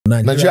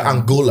Nigeria,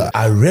 Angola.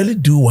 I really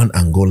do want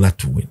Angola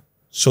to win.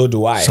 So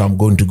do I. So I'm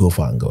going to go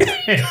for Angola.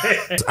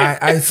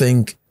 I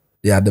think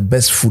they are the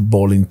best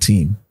footballing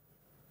team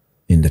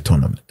in the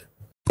tournament.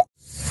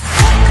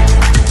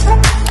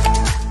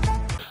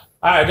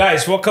 All right,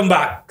 guys, welcome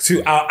back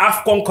to our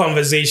AFCON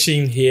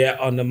conversation here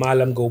on the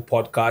Mallam Go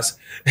podcast.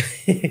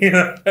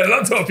 A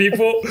lot of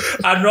people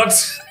are not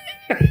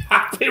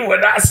happy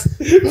with us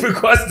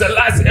because the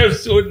last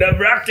episode, the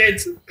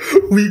bracket,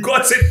 we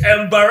got it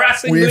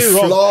embarrassingly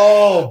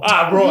wrong.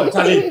 Flopped. Bro,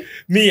 Tali,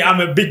 me,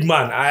 I'm a big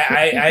man.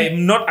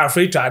 I'm not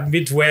afraid to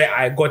admit where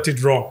I got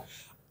it wrong.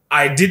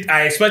 I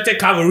expected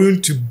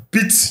Cameroon to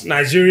beat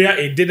Nigeria.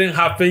 It didn't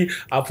happen.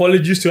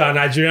 Apologies to our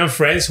Nigerian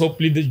friends.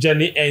 Hopefully the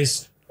journey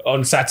ends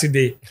on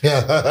Saturday.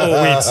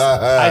 Oh, wait.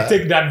 I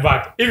take that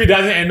back. If it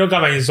doesn't end, don't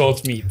come and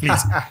insult me,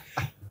 please.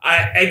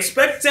 I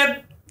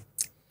expected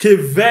Cape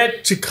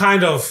Verde to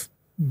kind of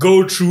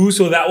go through,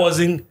 so that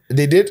wasn't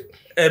They did?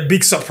 a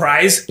big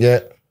surprise. Yeah.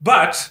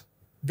 But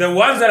the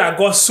ones that I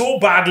got so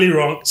badly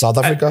wrong, South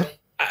Africa?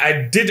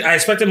 I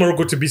expected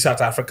Morocco to beat South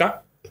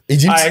Africa.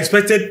 Egypt? I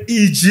expected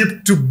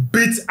Egypt to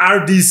beat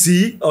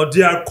RDC or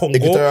DR Congo.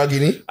 Equatorial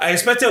Guinea? I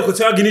expected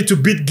Equatorial Guinea to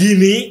beat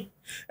Guinea.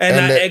 And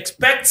I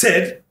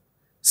expected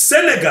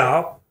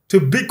Senegal to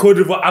beat Cote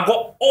d'Ivoire. I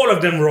got all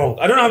of them wrong.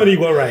 I don't know how many you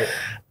got right.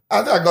 I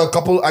think I got a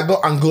couple. I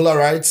got Angola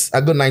right.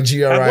 I got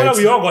Nigeria right.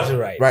 We all got it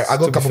right. Right. I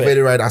got Cape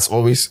Verde right as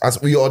always,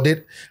 as we all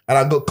did. And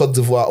I got Cote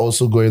d'Ivoire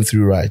also going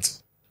through right.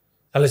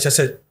 Alex just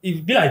said, if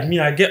you be like me,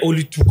 I get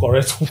only 2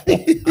 correct.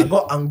 I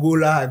got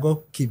Angola, I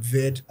got Cape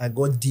Verde, I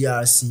got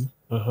DRC.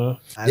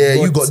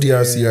 You got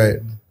DRC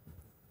right.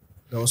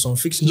 There was some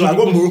fiction. No, I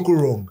got Morocco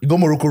wrong. You got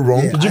Morocco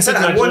wrong. Yeah, I said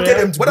I wanted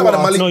them to What go about the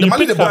out. Mali? No, The you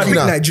Mali, the picked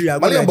Burkina. Nigeria. I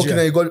got Mali and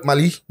Nigeria. Burkina. You got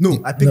Mali? No,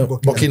 I picked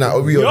Burkina.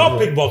 Burkina. We all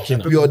pick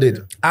Burkina. We all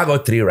did. I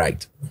got 3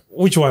 right.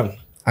 Which one?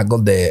 I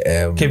got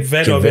the Cape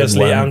Verde,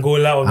 obviously. one,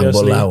 Angola,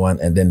 obviously. Angola one,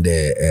 and then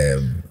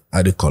the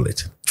how do you call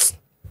it?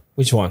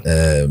 Which one?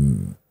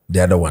 The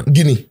other one.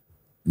 Guinea.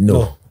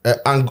 No.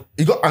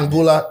 You got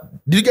Angola.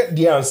 Did you get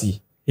DRC?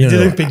 You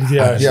didn't pick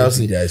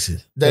DRC.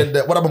 DRC. Then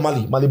what about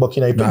Mali? Mali,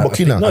 Burkina. You picked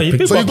Burkina. No, you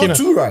picked So you Burkina. got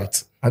 2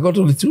 right. I got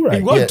only 2 right.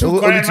 You got 2 only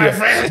correct, 2 my right.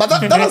 friend. But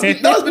that has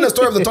been the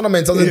story of the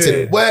tournament, hasn't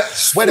it? Where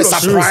the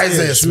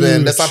surprises,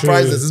 man. The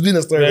surprises. It's been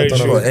the story of the Very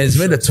tournament. And it's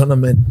made the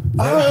tournament.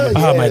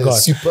 Oh my God.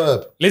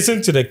 Superb.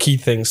 Listen to the key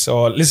things,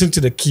 or listen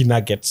to the key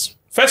nuggets.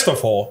 First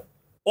of all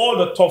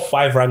the top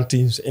 5 ranked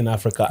teams in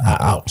Africa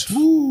are out.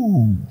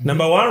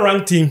 Number 1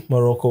 ranked team,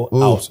 Morocco,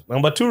 out.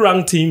 Number 2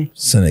 ranked team,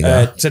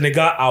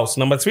 Senegal out.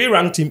 Number 3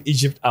 ranked team,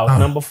 Egypt out.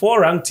 Number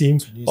 4 ranked team,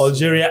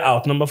 Algeria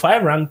out. Number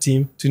 5 ranked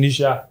team,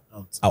 Tunisia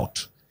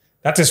out.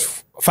 That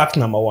is fact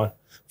number 1.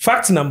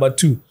 Fact number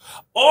 2,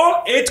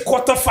 all 8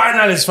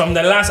 quarterfinalists from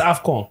the last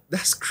AFCON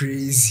That's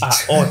crazy. are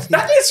out.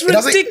 That is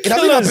ridiculous. It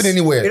doesn't happen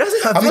anywhere. It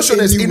doesn't happen I'm not sure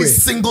there's any anywhere.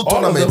 single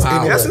All of tournament them are It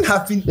anywhere. doesn't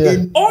happen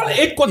in All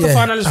 8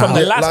 quarterfinalists from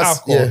the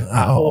last AFCON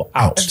are all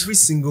out. every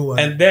single one.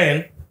 And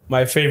then,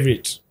 my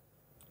favorite,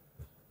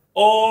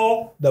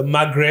 all the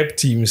Maghreb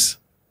teams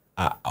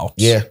are out.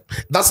 Yeah.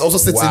 That's also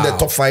sits in the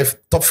top five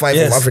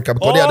Yes. of Africa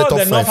because All they are the top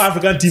the North 5.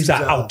 African teams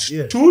are out.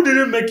 Yeah. 2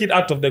 didn't make it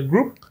out of the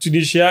group,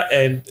 Tunisia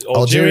and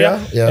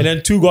Algeria. yeah. And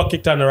then 2 got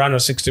kicked out in the round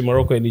of 16,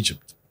 Morocco and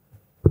Egypt.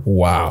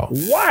 Wow.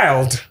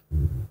 Wild.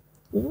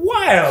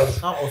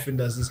 How often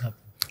does this happen?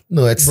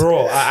 No, it's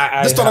Bro,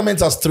 this tournament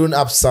has thrown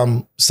up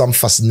some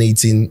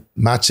fascinating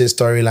matches,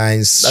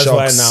 storylines, that's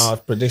shocks. why now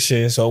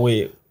predictions. So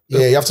wait.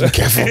 Yeah, you have to be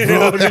careful,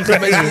 bro. That's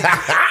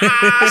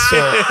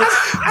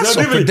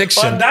a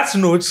prediction. On that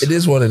note, It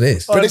is what it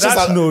is. predictions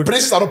that note-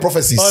 are not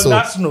prophecies. on So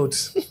that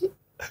note,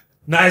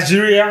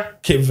 Nigeria,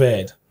 Cape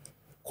Verde,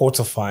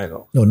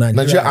 quarterfinal. No,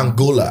 Nigeria,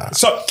 Angola.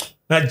 So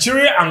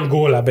Nigeria,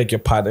 Angola, I beg your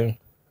pardon.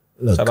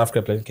 Look, South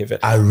Africa playing Cape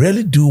Verde. I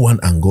really do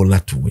want Angola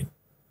to win.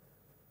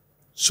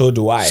 So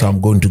do I. So I'm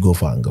going to go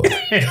for Angola.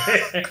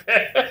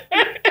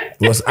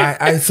 Because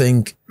I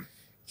think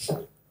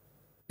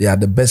they are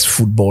the best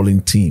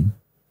footballing team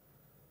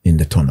in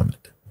the tournament.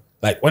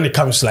 Like when it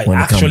comes to When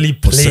it comes actually to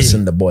possessing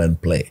playing. the ball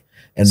and play.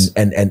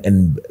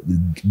 And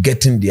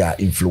getting their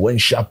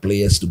influential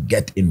players to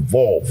get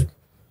involved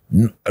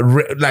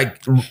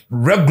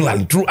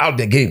regularly throughout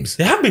the games.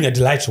 They have been a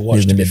delight to watch.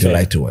 It's To been be a fair.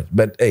 delight to watch.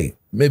 But hey,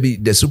 maybe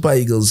the Super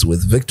Eagles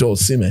with Victor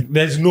Osimhen.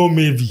 There's no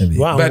maybe.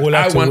 You want But Angola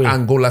I to want win.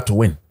 Angola to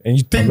win. And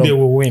you think I'm they not-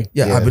 will win?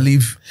 Yeah, I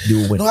believe they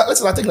will win. No,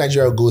 listen, I think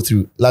Nigeria will go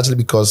through largely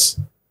because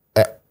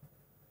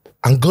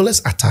Angola's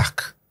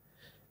attack,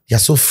 they are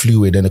so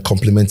fluid and they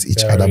complement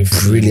each Very other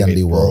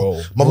brilliantly fluid,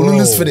 well. bro.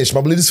 Mabululi's finish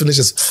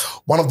is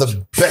one of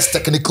the best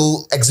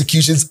technical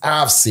executions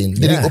I've seen.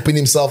 Didn't open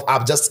himself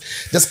up, just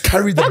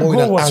carry the ball with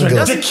goal an was angle.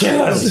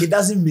 ridiculous. It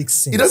doesn't make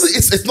sense. It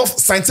doesn't. It's not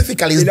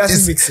scientifically. It doesn't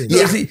it's- make sense.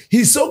 Yeah,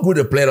 he's so good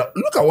a player.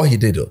 Look at what he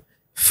did. Though.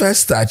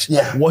 first touch,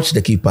 Yeah. watch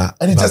the keeper.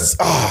 And it But- just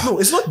No,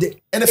 it's not the.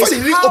 and the fact it's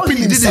he really how opened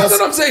he did himself. That's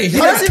what I'm saying. He He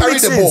had doesn't to carry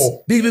make the sense.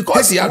 ball.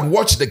 because he had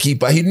watched the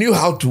keeper, he knew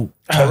how to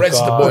caress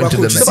the ball into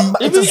the Coach, net. see,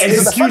 But Even it's the fact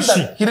that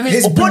execution. he didn't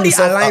His open body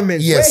himself up.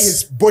 alignment, Yes. where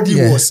his body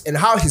Yeah. was, and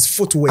how his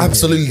foot went.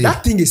 Absolutely.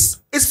 That thing is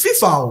it's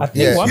FIFA. I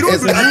think Yeah. one, You don't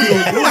do that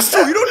thing. No, it's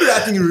true. You don't do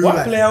that thing in real one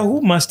life. player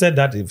who mastered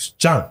that is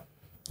Jan.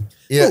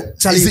 Yeah. No,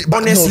 Charlie, Is it- but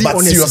honestly, but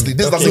honestly. seriously,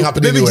 this doesn't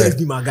happen Baby anywhere. Jet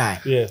be my guy.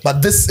 Yeah.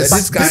 But this is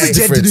this guy- this Baby is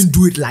Jet different. didn't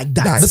do it like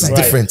that. This is Right.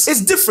 different.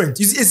 It's different.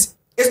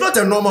 It's not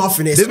a normal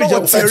finish. Baby It's not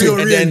Jet what fed Thierry you, and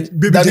Henry then and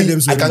Baby Daddy, Jet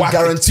themselves I can whack it.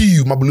 guarantee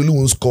you, Mabululu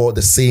won't score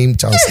the same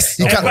chances.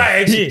 He, Ever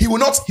again. he will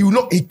not.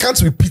 He can't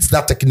repeat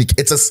that technique.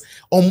 It is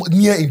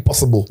near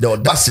impossible. The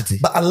audacity.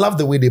 But I love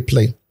the way they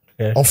play.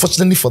 Yeah.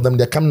 Unfortunately for them,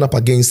 they're coming up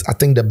against, I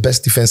think, the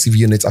best defensive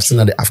units I've seen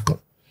at the AFCON.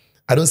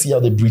 I don't see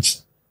how they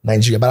breached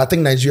Nigeria, but I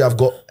think Nigeria have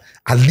got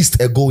at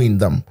least a goal in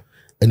them,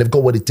 and they've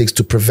got what it takes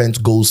to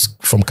prevent goals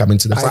from coming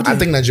to them. So I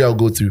think Nigeria will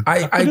go through.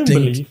 I couldn't think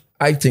believe.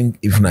 I think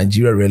if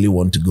Nigeria really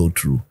want to go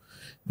through,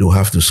 they'll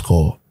have to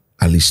score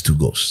at least 2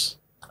 goals.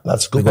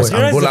 That's a good Because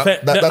point. Nigeria's Angola,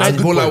 defe- that's a good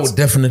Angola point. would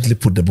definitely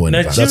put the ball in the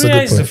back. That's a good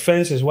Nigeria's point.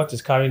 defense is what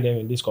is carrying them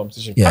in this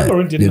competition. Yeah,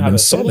 Cameroon they've didn't have been a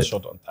single solid.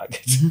 shot on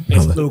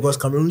target. No, because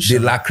Cameroon. They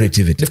lack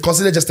creativity. They've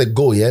considered just a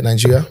goal, yeah,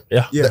 Nigeria.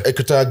 Yeah. Yeah. The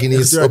Equatorial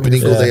Guinea's Equatorial opening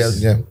Guinea, goal yes.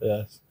 there. Yeah,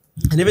 Yes.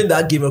 And even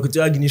that game,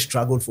 Equatorial Guinea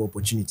struggled for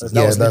opportunities. That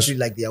Yeah, was that's- literally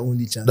like their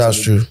only chance. that's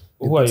true.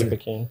 Who are you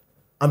picking?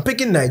 I'm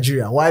picking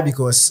Nigeria. Why?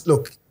 Because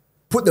look,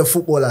 put the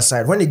football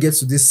aside. When it gets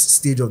to this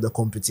stage of the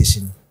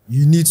competition,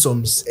 you need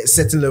a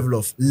certain level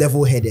of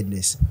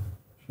level-headedness.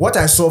 What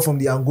I saw from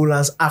the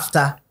Angolans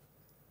after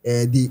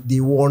they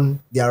won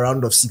their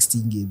round of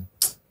 16 game,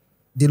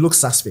 they look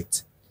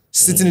suspect.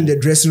 Sitting in the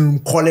dressing room,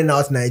 calling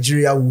out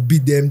Nigeria will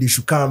beat them. They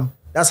should come.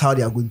 That's how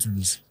they are going to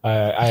lose.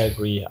 I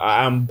agree.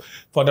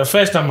 For the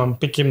first time, I'm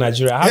picking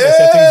Nigeria. I have a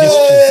certain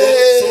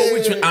history. So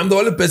which I'm the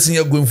only person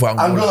here going for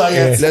Angola. Angola,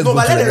 yeah. Let's No, go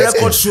but to let the the next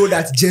record one. show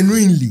that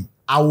genuinely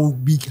I will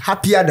be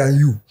happier than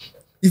you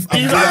if If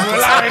Angola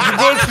were to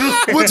go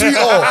through, Won't we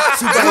all?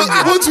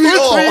 Won't we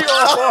all?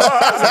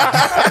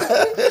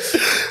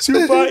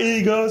 Super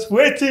Eagles,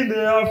 waiting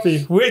the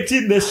office,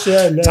 waiting the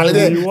shell.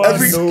 Charlie, We want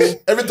every to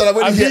know. time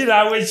when I you mean, hear,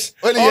 I wish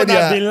when you all hear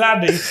that the- Bin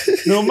Laden,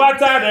 no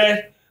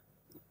matter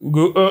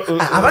go.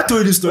 Have I told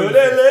you this story?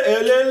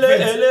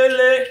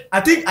 Elele.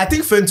 I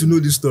think Fen to know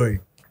this story.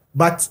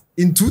 But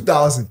in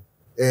 2000,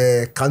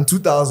 Can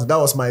 2000, that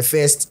was my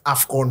first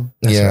AFCON.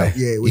 Yeah,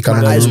 Yeah, you with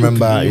can my eyes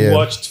remember. You Yeah,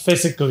 watched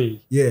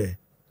physically. Yeah.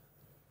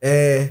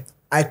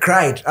 I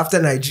cried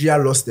after Nigeria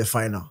lost the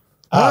final.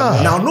 Ah.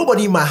 Now,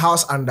 nobody in my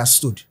house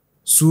understood.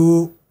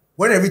 So,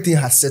 when everything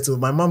had settled,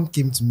 my mom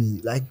came to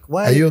me like,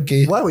 "Why Are you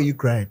okay? Why were you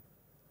crying?"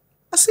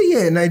 I said,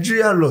 "Yeah,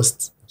 Nigeria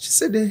lost." She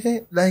said,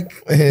 "Like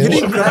Eh, you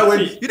didn't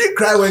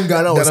cry when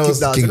Ghana was Ghana was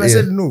kicked out." kicked, And I yeah.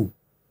 said, "No,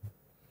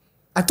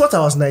 I thought I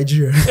was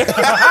Nigerian."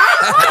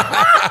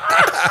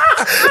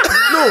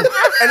 No,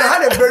 and I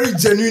had a very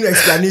genuine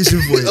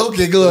explanation for it.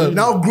 Okay, go on.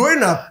 Now,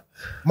 growing up,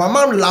 my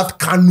mom loved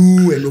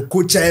Kanu and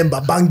Okocha and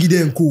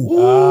Babangida and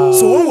co.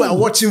 So when we are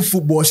watching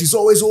football, she's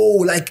always,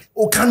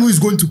 Kanu is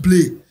going to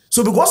play.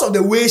 So because of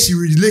the way she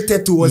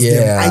related towards them,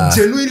 Yeah. I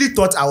genuinely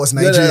thought I was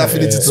Nigerian. Yeah,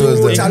 affinity towards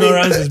them. Charlie-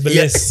 Ignorance is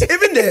bliss.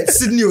 Even the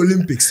Sydney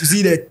Olympics, you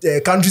see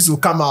the countries will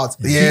come out.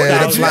 Yeah, When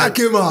that's Nigeria right.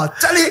 came out.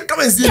 Charlie, come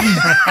and see me.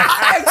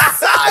 I'm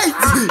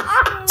excited.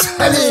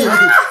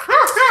 Charlie.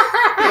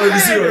 Oh, be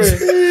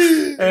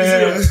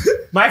serious.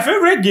 My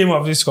favorite game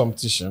of this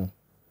competition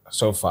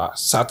so far,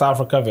 South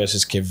Africa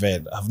versus Cape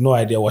Verde. I have no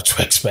idea what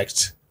to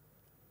expect.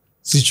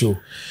 Sicho.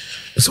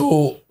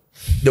 So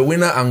the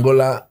winner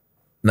Angola,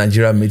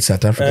 Nigeria meets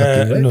South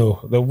Africa. right? No,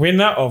 the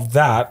winner of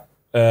that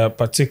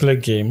particular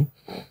game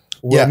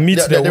will Yeah, meet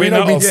the the winner winner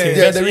of meets-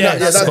 yeah, the winner- yeah,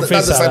 that's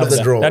the side of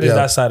the draw, That is yeah.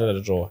 that side of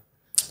the draw.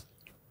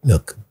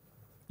 Look,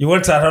 You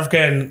want South Africa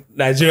and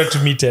Nigeria to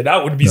meet it.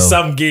 That would be No.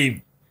 some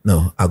game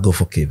no, I'll go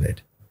for Cape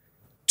Verde.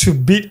 to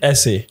beat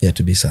SA. Yeah,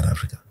 to be South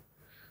Africa.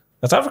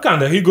 South Africa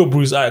and the Hugo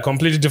Bruce are a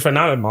completely different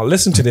animal.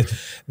 Listen to this.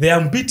 They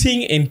are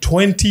beating in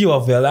 20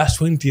 of their last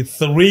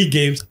 23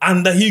 games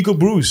under Hugo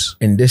Bruce.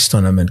 In this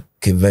tournament,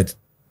 Cape Verde,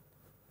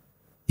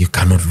 you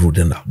cannot rule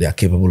them out. They are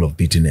capable of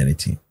beating any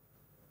team.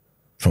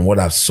 From what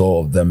I saw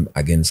of them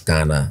against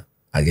Ghana,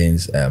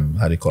 against how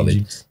do you call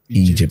it,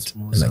 Egypt,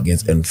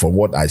 and from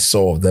what I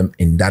saw of them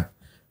in that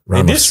They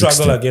round did of 16.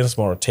 struggle against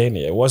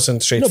Mauritania. It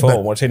wasn't straightforward.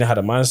 but- Mauritania had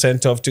a man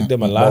sent off, took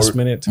them a last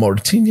minute.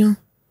 Mauritania,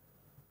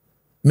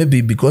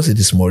 maybe because it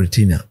is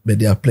Mauritania, but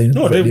they are playing.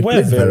 No, they were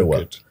played very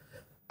good.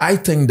 I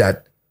think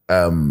that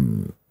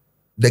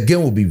the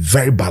game will be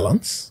very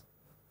balanced.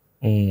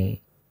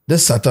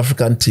 This South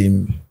African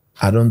team,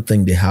 I don't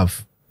think they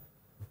have.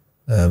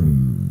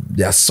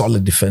 They are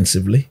solid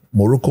defensively.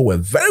 Morocco were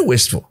very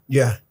wasteful.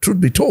 Yeah. Truth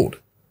be told,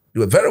 they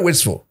were very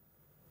wasteful.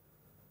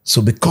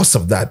 So because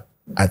of that,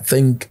 I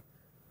think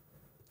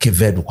Cape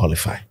Verde will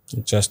qualify.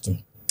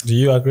 Interesting. Do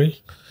you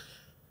agree?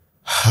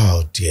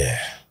 Oh dear,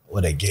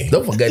 what a game!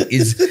 Don't forget,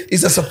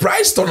 it's a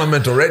surprise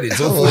tournament already.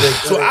 So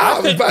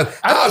I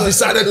have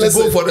decided to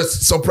go for the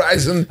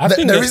surprise. And I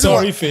think the the reason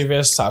story why-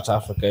 favors South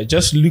Africa. It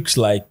just looks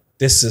like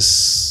this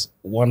is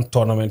one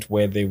tournament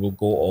where they will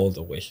go all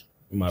the way.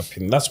 In my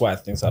opinion, that's why I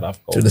think South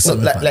Africa. To the So,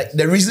 like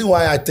the reason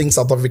why I think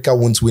South Africa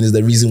won't win is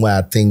the reason why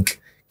I think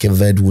Cape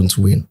Verde won't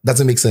win.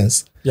 Doesn't make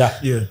sense. Yeah.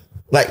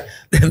 Like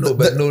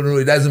no,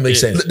 it doesn't make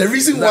sense. the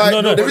reason why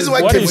the reason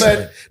why what Cape is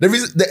Verde, the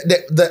reason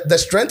the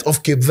strength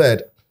of Cape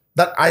Verde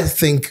that I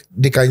think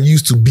they can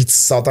use to beat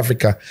South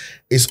Africa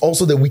is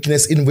also the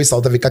weakness in which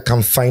South Africa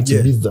can find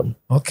to beat them.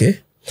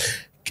 Okay.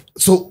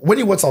 So when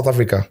you watch South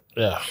Africa,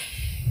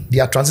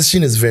 their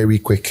transition is very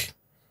quick.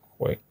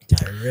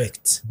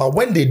 Direct. But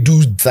when they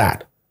do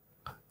that,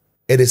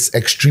 it is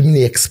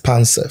extremely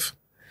expansive.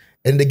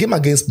 In the game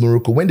against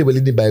Morocco, when they were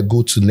leading by a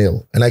goal to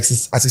nil, and as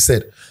he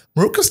said,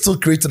 Morocco still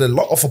created a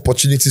lot of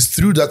opportunities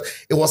through that.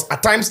 It was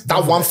at times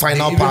that one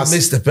final pass.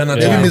 Missed the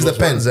penalty. They missed the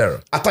pen.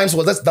 1-0. At times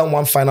was that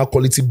one final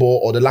quality ball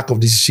or the lack of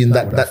decision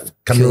that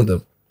killed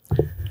them.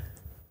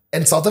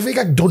 And South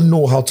Africa don't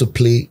know how to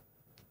play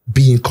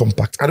being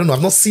compact. I don't know.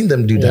 I've not seen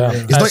them do that.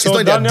 Yeah. It's not in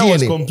their Daniel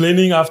was DNA.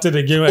 complaining after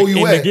the game. Oh, you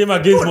in were? the game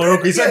against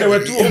Morocco, he said they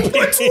were too open.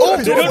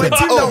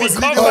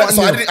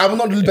 I'm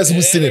not the only person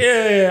who's seen it.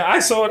 Yeah. I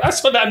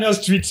saw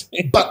Daniel's tweet.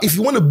 But if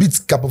you want to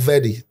beat Cape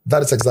Verde,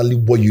 that is exactly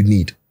what you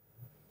need.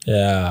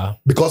 Yeah.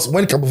 Because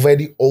when Cape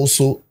Verde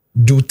also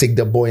do take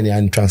the ball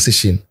in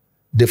transition,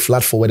 they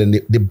flat forward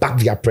and they back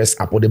their press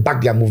up or they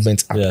back their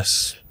movements up.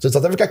 Yes. So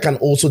South Africa can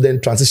also then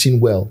transition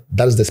well.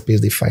 That is the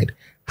space they find.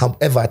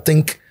 However, I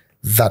think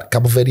that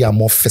Cape Verde are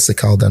more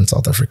physical than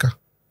South Africa.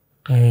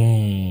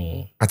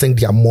 I think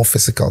they are more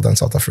physical than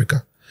South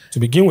Africa. To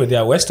begin with, they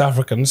are West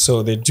Africans,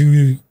 so they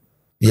do.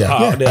 They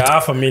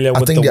are familiar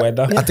with the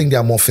weather. I think they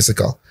are more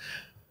physical.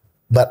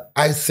 But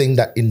I think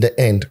that in the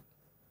end,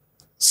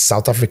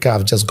 South Africa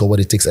have just got what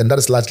it takes. And that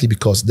is largely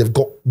because they've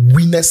got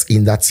winners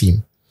in that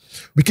team.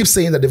 We keep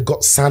saying that they've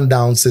got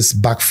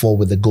Sundowns' back four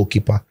with the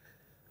goalkeeper.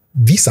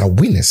 These are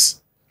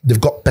winners.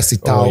 They've got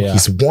Pesitao.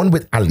 He's won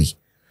with Ali.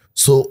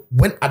 So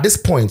when at this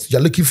point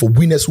you're looking for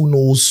winners who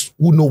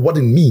know what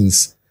it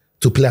means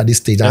to play at this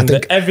stage, and I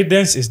think the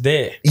evidence is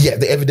there. Yeah,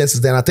 the evidence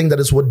is there. And I think that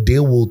is what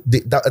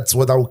that is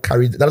what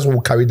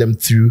will carry them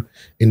through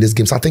in this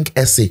game. So I think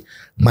SA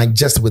might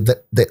just with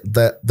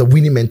the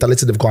winning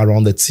mentality they've got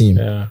around the team,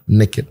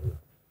 naked.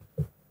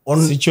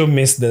 Sicho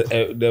missed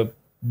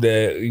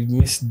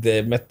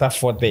the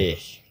metaphor there.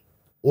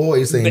 Oh,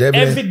 you're saying the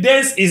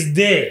evidence is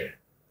there.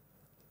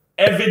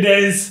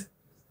 Evidence.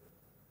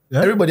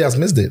 Everybody has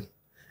missed it.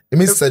 It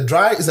means it's a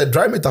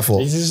dry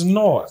metaphor. It is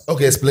not.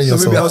 Okay, explain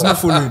yourself. Maybe I was not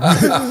following.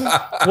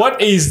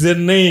 What is the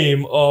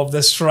name of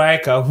the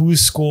striker who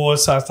scored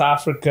South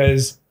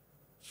Africa's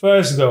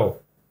first goal?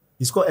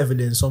 He's got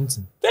evidence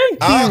something. Thank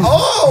you.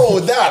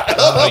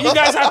 That. You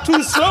guys are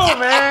too slow,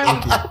 man.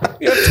 Okay.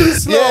 You're too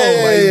slow.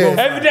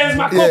 Evidence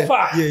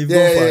Makopa.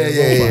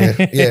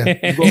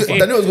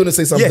 Daniel was going to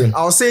say something. Yeah,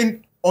 I was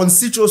saying on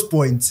Citro's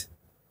point,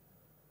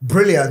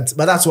 brilliant,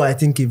 but that's why I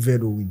think Cape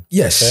Verde will win.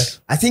 Yes.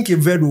 Okay. I think Cape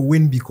Verde will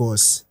win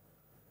because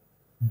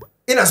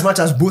in as much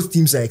as both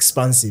teams are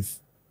expansive,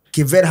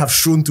 Cape Verde have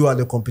shown throughout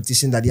the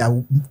competition that they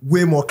are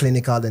way more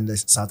clinical than the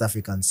South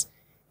Africans.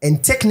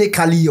 And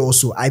technically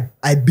also, I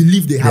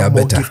believe they have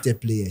more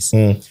gifted players.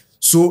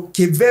 So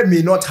Cape Verde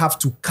may not have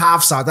to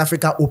carve South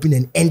Africa open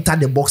and enter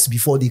the box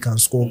before they can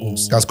score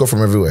goals. Can score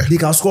from everywhere. They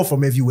can score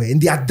from everywhere.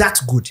 And they are that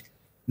good.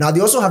 Now,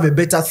 they also have a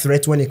better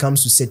threat when it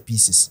comes to set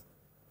pieces.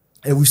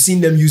 And we've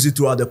seen them use it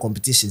throughout the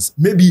competitions.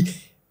 Maybe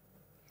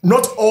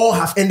not all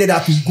have ended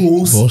up in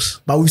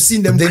goals, but we've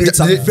seen them create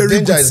some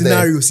very good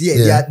scenarios.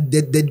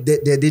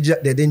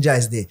 The danger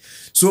is there.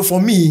 So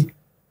for me,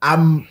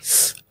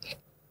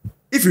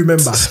 if you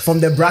remember, from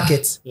the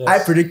bracket, I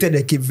predicted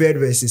the Cape Verde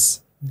versus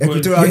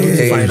Equatorial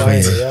Guinea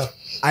final.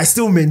 I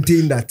still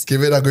maintain that Cape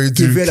Verde are going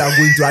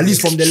to, at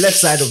least from the left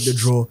side of the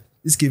draw,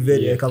 this Cape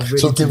Verde.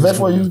 So Cape Verde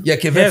for you? Yeah,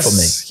 Cape Verde for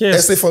me.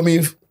 Yes. SA for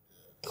me.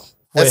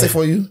 SA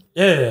for you?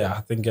 Yeah,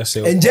 I think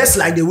SA. And just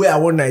like the way I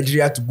want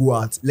Nigeria to go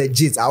out,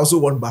 legit, I also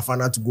want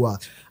Bafana to go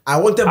out. I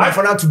wanted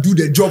Bafana to do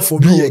the job for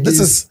me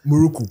against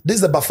Morocco. This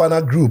is the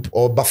Bafana group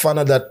or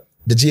Bafana that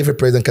the GFA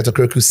president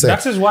Katakureku said.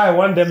 That is why I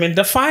want them in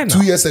the final.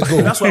 2 years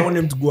ago. That's why I want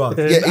them to go out.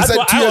 Yeah, he said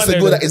 2 years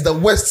ago that is the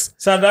West.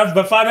 So that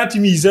Bafana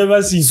team he's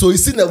ever seen. So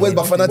he's seen the West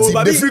Bafana team.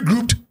 They free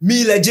grouped.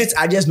 Me legit,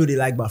 I just know they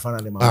like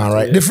Bafana.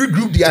 Right. They free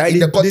group. They are in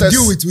the contest. They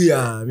deal with we.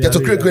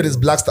 Katakureku is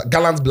Black Stars.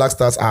 Gallant Black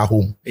Stars are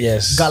home.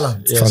 Yes.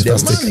 Gallant. Yes.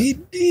 Fantastic.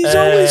 Man, he's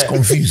always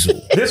confused.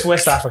 This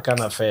West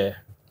African affair,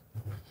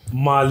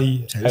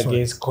 Mali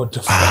against Cote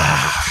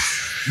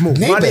d'Ivoire.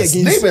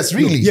 Neighbors,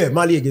 really? Yeah,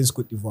 Mali against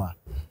Cote d'Ivoire.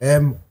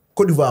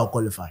 Cote d'Ivoire will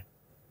qualify.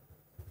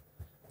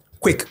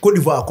 Quick, Cote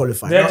d'Ivoire will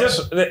qualify.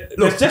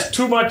 There's just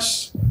too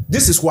much.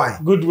 This is why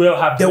Goodwill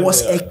happening. There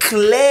was a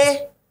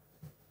clear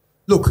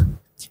look.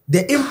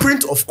 The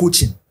imprint of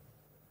coaching.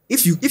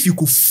 If you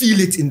could feel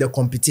it in the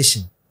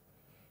competition,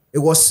 it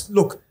was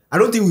look. I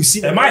don't think we've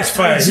seen. The match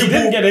fine. He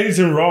didn't get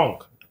anything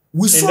wrong.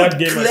 We saw it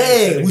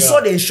clear. We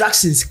saw the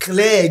instructions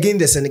clear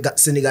against the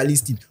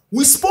Senegalese team.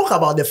 We spoke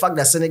about the fact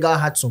that Senegal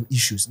had some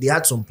issues. They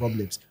had some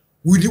problems.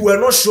 We were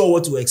not sure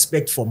what to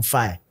expect from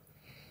Faye.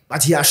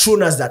 But he has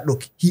shown us that,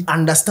 look, he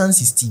understands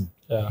his team.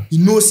 Yeah. He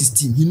knows his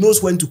team. He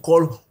knows when to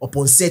call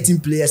upon certain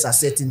players at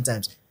certain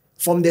times.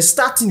 From the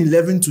starting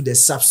 11 to the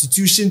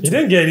substitution, He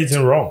didn't get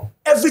anything wrong.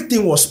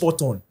 everything was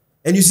spot on.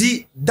 And you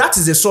see, that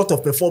is the sort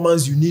of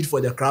performance you need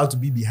for the crowd to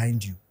be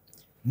behind you.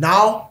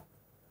 Now,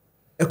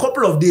 a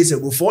couple of days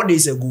ago, 4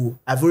 days ago,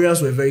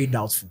 Ivorians were very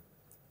doubtful.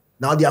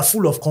 Now they are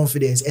full of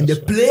confidence, and the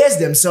players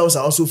themselves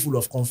are also full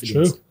of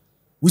confidence. True.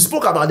 We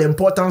spoke about the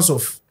importance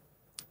of,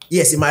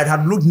 yes, it might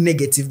have looked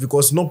negative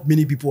because not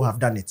many people have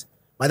done it.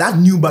 But that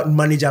new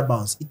manager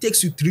bounce, it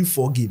takes you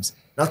 3-4 games.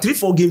 Now,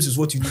 3-4 games is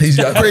what you need.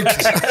 You are quick.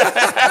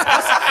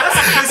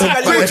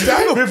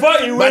 Before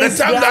he By the wins,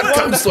 time that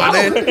comes to an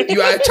end,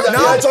 you are a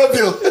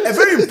champion. A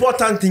very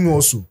important thing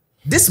also,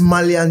 this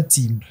Malian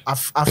team,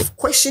 I've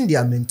questioned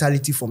their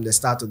mentality from the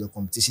start of the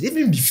competition.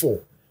 Even before,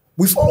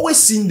 we've always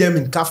seen them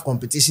in CAF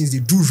competitions. They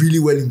do really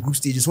well in group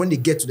stages. When they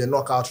get to the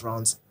knockout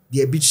rounds,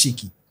 they're a bit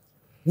shaky.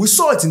 We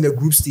saw it in the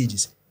group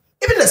stages.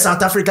 Even the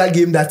South Africa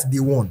game that they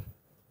won,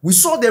 we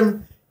saw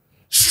them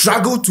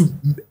struggle to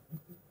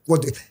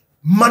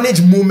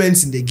manage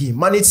moments in the game,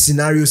 manage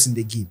scenarios in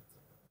the game.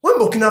 When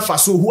Burkina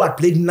Faso, who had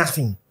played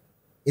nothing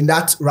in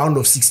that round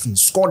of 16,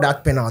 scored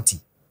that penalty,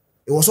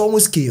 it was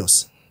almost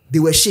chaos. They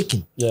were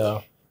shaking.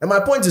 Yeah. And my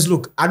point is,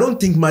 look, I don't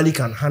think Mali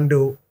can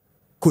handle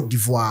Cote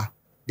d'Ivoire,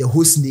 the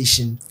host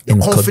nation, the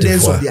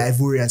confidence of the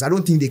Ivorians. I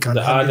don't think they can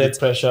The handle added it.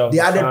 pressure. The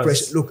added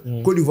pressure. Look,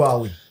 Cote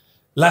d'Ivoire win.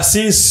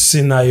 Lassie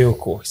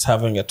Sinayoko is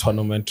having a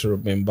tournament to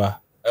remember.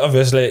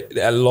 Obviously,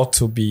 a lot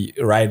to be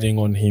riding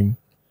on him.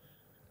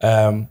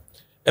 In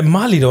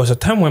Mali, there was a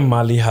time when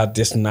Mali had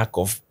this knack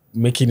of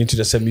making it to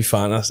the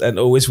semi-finals and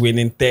always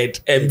winning third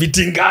and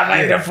beating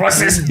Ghana in the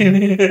process.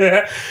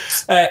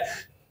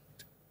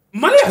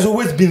 Mali has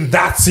always been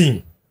that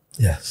team.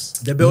 Yes.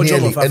 The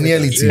Belgium of Africa.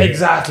 nearly team.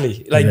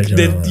 Exactly. Like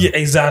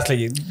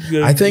exactly.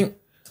 I think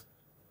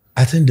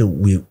that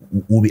we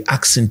will be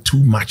asking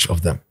too much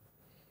of them.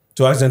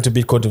 To ask them to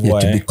beat Cote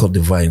d'Ivoire. To beat Cote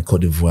d'Ivoire in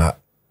Cote d'Ivoire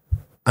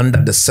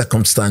under the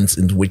circumstance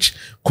in which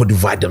Cote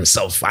d'Ivoire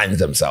themselves find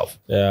themselves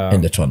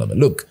in the tournament.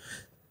 Look,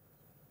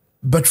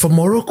 but for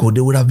Morocco, they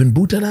would have been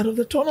booted out of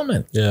the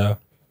tournament. Yeah.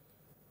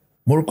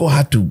 Morocco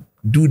had to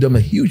do them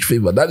a huge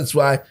favor. That is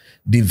why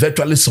they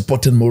virtually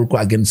supported Morocco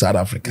against South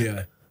Africa.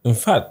 Yeah. In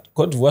fact,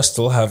 Cote d'Ivoire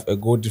still have a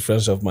goal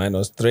difference of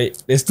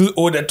 -3. They still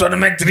owe the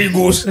tournament 3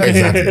 goals.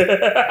 Exactly.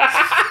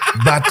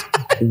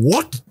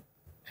 But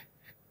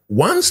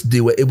once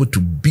they were able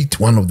to beat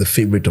one of the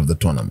favorite of the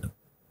tournament,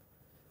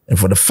 and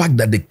for the fact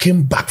that they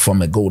came back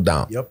from a goal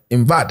down,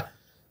 in fact,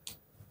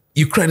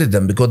 you credit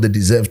them because they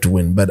deserve to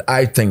win. But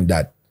I think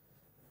that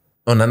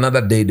on another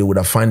day, they would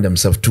have found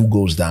themselves 2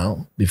 goals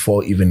down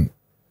before even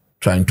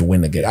trying to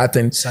win again. I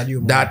think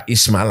that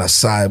Ismail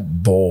Assar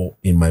ball,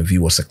 in my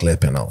view, was a clear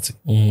penalty.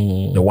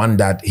 The one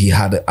that he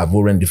had an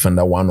Ivorian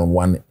defender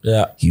one-on-one.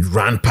 Yeah. He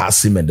ran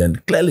past him and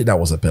then clearly that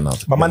was a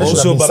penalty. But Mane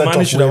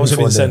should have also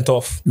been sent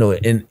off. No,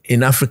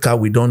 in Africa,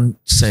 we don't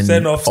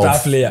send off star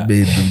player.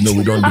 No,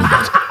 we don't do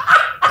that.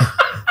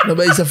 No,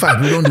 but it's a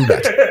fact. We don't do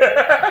that.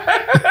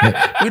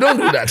 We don't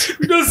do that.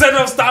 We don't send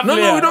off star player.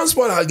 No, we don't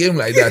spoil our game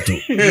like that too.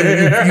 You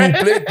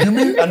play. You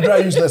mean Andrea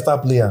used the star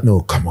player?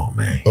 No, come on,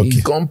 man. Okay.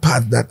 He's gone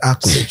past that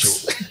accolade.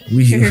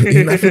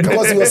 In Africa,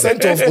 Because he was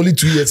sent off only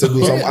 2 years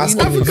ago. So I'm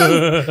asking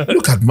you.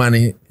 look at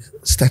Mane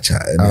stature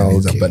and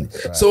his ability.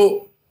 Right.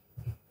 So,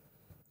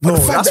 No,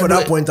 the fact that's for that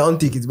that point. I don't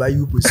take it by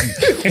you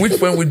proceed.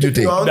 which one would you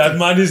take? No, That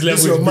Mane's level This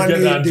is your bigger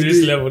Mane, than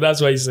Andre's level. That's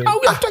why he's saying.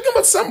 We are talking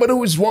about somebody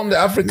who's won the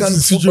African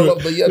Football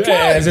of the Year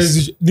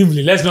twice.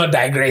 Dimly, let's not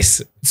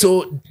digress.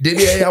 So,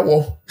 Dede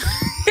Ayawo.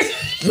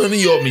 No,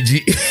 ni yo,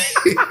 Miji.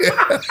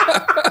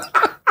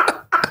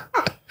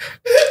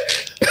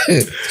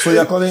 So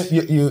you're calling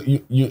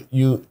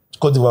you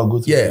Cote d'Ivoire go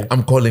through? Yeah,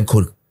 I'm calling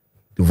Cote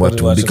d'Ivoire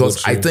too,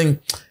 because I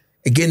think,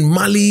 again,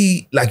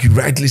 Mali, like you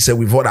rightly said,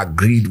 we've all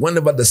agreed,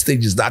 whenever the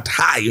stage is that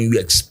high and you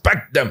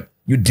expect them,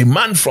 you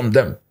demand from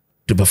them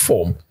to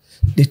perform,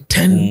 they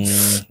tend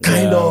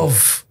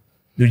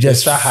you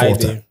just start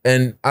falter. hiding.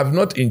 And I've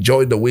not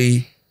enjoyed the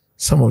way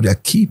some of their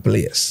key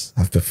players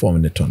have performed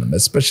in the tournament,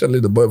 especially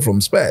the boy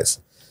from Spurs.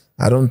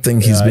 I don't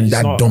think he's been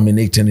that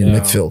dominating in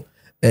midfield.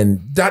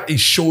 And that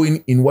is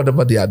showing in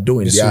whatever they are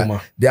doing.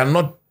 They are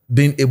not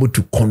being able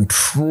to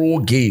control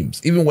games,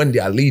 even when they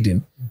are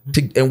leading.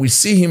 And we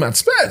see him at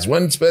Spurs.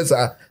 When Spurs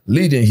are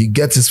leading, he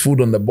gets his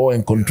foot on the ball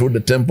and control the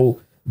tempo,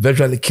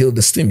 virtually kill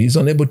the steam. He's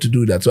unable to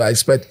do that. So I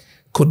expect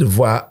Cote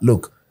d'Ivoire,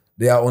 look,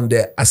 they are on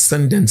their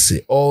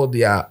ascendancy. All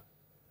their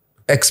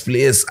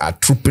ex-players are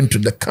trooping to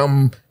the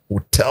camp,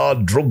 hotel,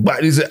 Drogba.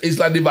 It's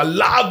like they've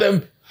allowed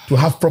them to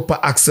have proper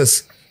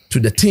access to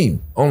the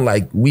team.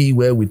 Unlike we,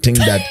 where we think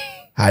that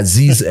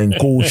Aziz and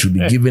Co should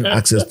be given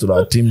access to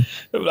our team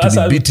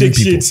to be beating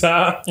people.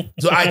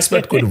 So I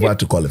expect Cote d'Ivoire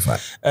to qualify.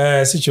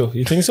 Sicho,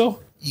 you think so?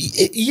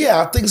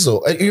 Yeah, I think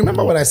so. You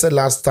remember when I said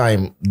last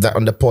time that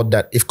on the pod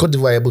that if Cote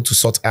d'Ivoire are able to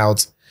sort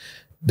out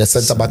the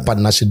centre-back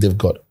partnership they've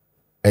got,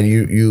 and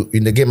you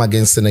in the game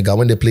against Senegal,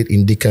 when they played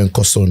Indika and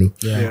Kosonu,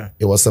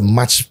 it was a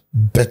much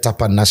better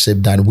partnership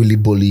than Willy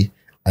Bolly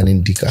and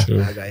Indika.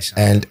 That guy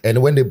sharp.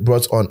 And when they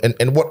brought on and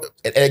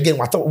again,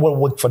 I thought what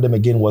worked for them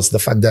again was the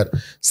fact that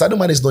Sadio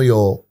Mane is not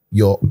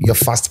your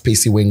fast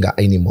pacey winger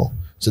anymore.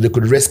 So they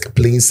could risk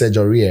playing Serge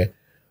Aurier,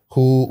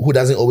 who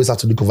doesn't always have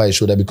to look over his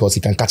shoulder because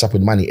he can catch up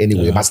with Mane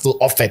anyway, but still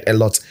offered a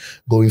lot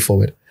going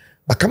forward.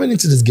 But coming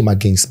into this game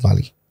against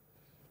Mali,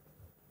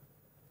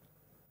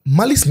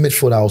 Mali's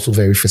midfield are also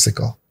very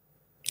physical.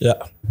 Yeah.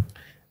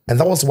 And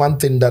that was one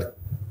thing that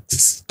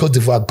Cote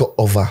d'Ivoire got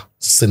over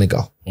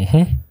Senegal.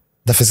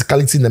 The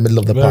physicality in the middle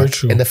of the park.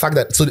 True. And the fact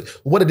that, so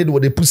what they did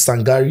was they put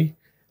Sangari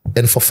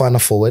and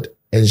Fofana forward,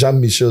 and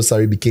Jean-Michel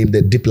Sarri became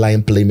the deep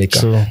line playmaker.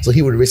 True. So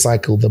he would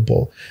recycle the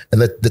ball.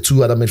 And the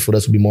two other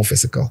midfielders would be more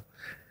physical.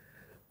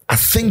 I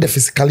think the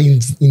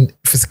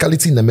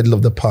physicality in the middle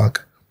of the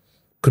park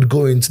could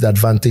go into the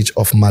advantage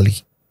of Mali.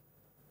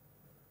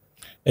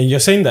 And you're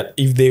saying that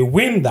if they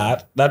win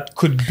that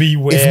could be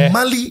where If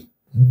Mali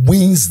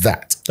wins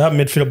that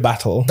midfield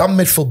battle.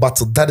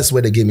 That is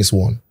where the game is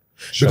won.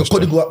 Because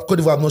Cote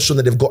d'Ivoire have not shown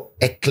that they've got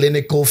a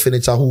clinical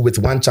finisher who with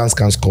one chance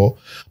can score.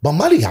 But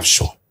Mali have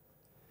shown.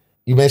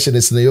 You mentioned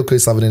this, Nayoko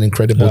is having an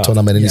incredible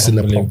tournament and he's in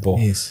the pump.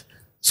 Yes.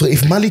 So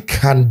if Mali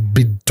can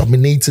be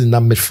dominating in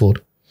that midfield,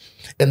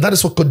 and that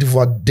is what Cote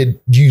d'Ivoire did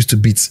use to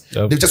beat.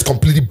 They just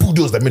completely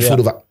bulldozed the midfield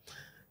over.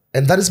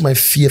 And that is my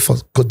fear for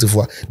Cote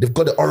d'Ivoire. They've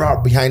got the aura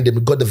behind them,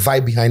 they've got the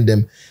vibe behind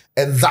them.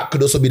 And that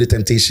could also be the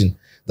temptation.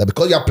 That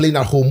because you are playing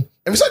at home,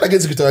 and we saw it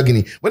against Equatorial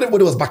Guinea, when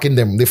everybody was backing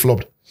them, they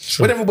flopped.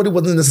 When everybody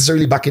wasn't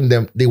necessarily backing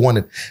them, they won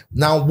it.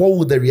 Now, what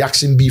would the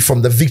reaction be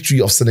from the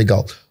victory of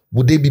Senegal?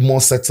 Would they be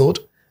more settled?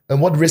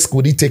 And what risk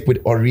would he take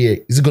with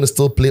Aurier? Is he going to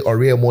still play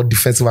Aurier, a more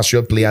defensive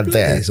assured player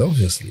there? Yes,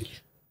 obviously.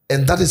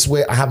 And that is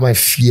where I have my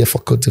fear for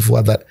Cote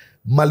d'Ivoire, that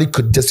Mali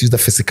could just use the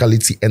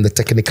physicality and the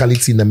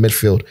technicality in the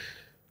midfield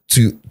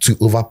to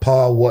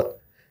overpower what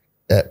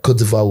Cote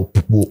d'Ivoire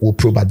will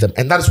probe at them.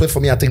 And that is where,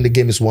 for me, I think the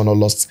game is won or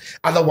lost.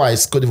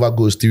 Otherwise, Cote d'Ivoire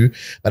goes through.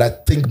 But I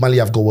think Mali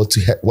have got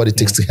what it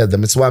takes to head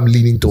them. It's why I'm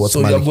leaning towards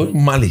Mali. So you're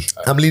going Mali.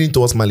 I'm leaning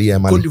towards Mali, yeah,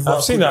 Mali.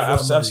 I've seen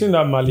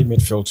that Mali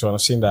midfield too, and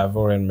I've seen that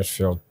Ivorian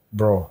midfield.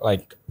 Bro,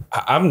 like,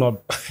 I'm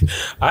not...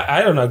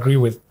 I don't agree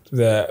with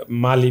the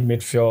Mali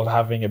midfield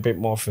having a bit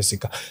more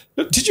physical.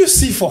 Look, did you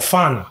see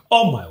Fofana?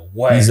 Oh my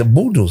word. He's a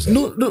bulldozer.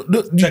 No.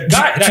 The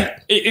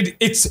guy,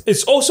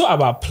 it's also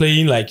about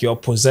playing like you're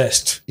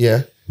possessed.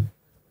 Yeah.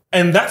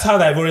 And that's how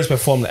the Ivorians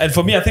perform. And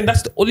for me, I think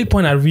that's the only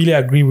point I really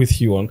agree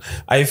with you on.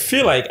 I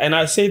feel like, and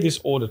I say this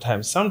all the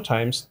time,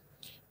 sometimes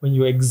when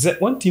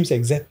teams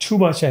exert too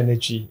much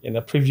energy in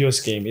a previous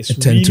game, it's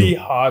really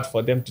hard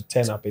for them to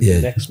turn up in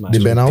the next match. They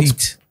burn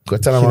out.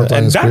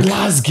 And that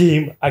last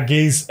game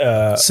against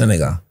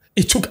Senegal,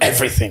 it took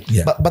everything.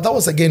 Yeah. But that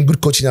was again good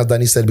coaching, as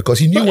Danny said, because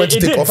he knew when to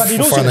take off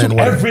Fofana and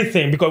Warren.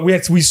 Everything,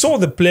 because we saw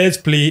the players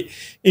play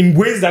in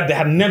ways that they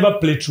had never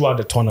played throughout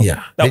the tournament.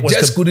 Yeah, That they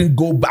just couldn't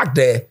go back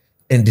there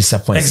and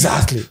disappoint.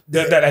 Exactly.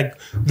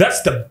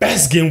 That's the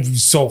best game we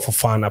saw for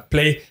Fofana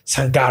play.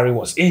 Sangari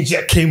was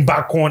injured, came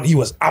back on. He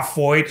was up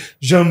for it.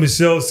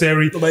 Jean-Michel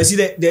Sarri. But you see,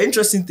 the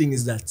interesting thing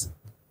is that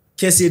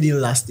Kessie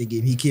didn't last the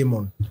game. He came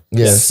on.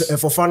 Yes.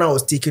 Fofana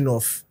was taken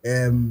off.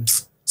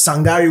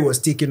 Sangari was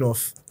taken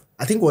off.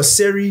 I think it was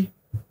Sarri.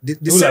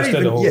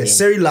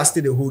 Sarri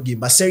lasted the whole game.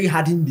 But Sarri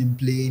hadn't been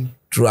playing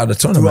throughout the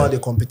tournament, throughout the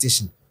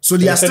competition. So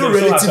they are still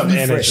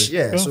relatively fresh.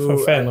 Yeah. So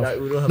fair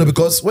enough. No,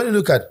 because when you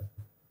look at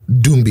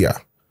Doumbia,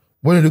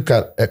 when you look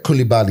at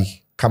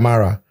Koulibaly,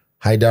 Kamara,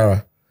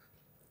 Haidara,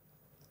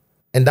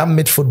 and that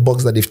midfield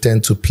box that they've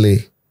tend to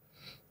play,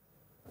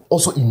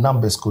 also in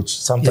numbers, coach,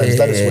 sometimes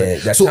that is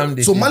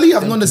where. So Mali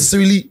have not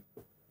necessarily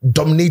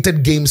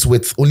dominated games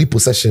with only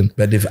possession,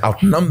 but they've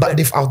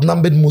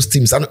outnumbered most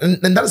teams.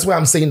 And that is why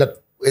I'm saying that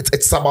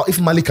it's about if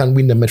Mali can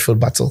win the midfield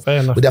battle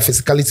with their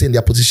phicality and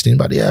their positioning.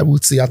 But yeah, we'll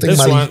see. I think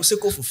Mali.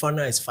 Useko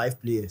Fofana is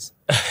 5 players.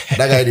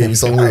 That guy did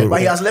somewhere.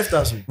 But he has left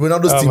us.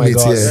 Ronaldo's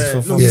teammates,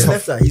 he's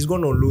left us. He's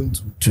gone on loan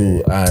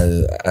to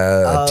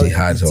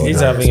Tihad.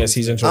 He's having a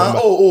season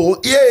to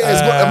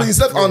he's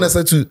left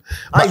honestly too.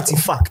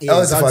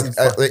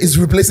 He's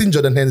replacing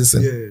Jordan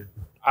Henderson. Yeah.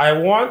 I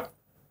want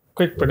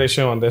quick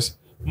prediction on this.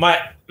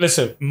 My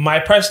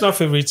personal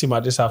favorite team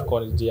at this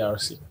AFCON is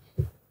DRC.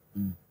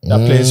 They're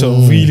playing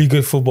some really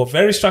good football,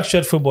 very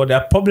structured football.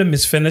 Their problem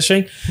is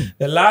finishing.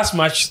 The last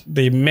match,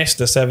 they missed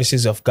the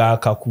services of Gael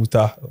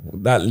Kakuta,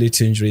 that late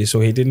injury,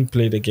 so he didn't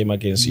play the game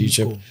against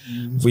Egypt.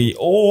 We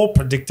all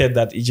predicted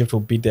that Egypt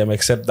would beat them,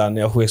 except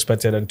Daniel, who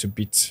expected them to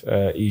beat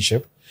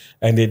Egypt.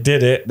 And they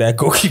did it. Their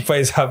goalkeeper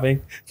is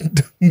having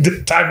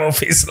the time of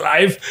his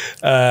life.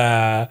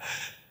 Lionel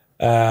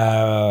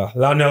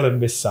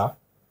Mbassa.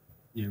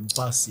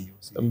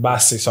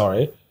 Mbassi,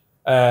 sorry.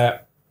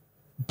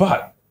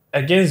 But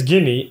against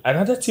Guinea,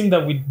 another team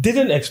that we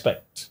didn't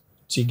expect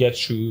to get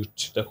through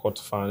to the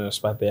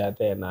quarterfinals, but they are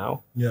there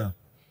now. Yeah.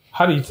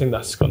 How do you think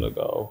that's going to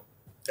go?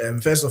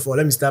 First of all,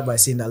 let me start by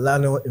saying that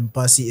Lionel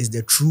Mbassi is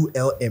the true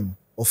LM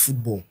of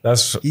football.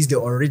 He's the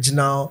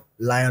original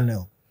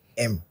Lionel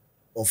M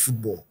of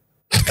football.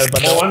 But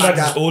the one that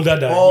is older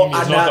than him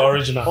is not the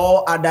original.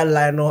 All other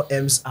Lionel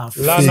M's are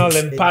fake. Lionel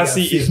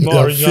Mbassi is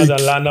more original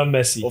than Lionel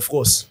Messi. Of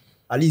course.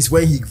 At least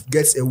when he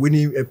gets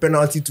a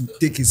penalty to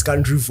take his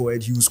country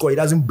forward, he will score. He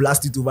doesn't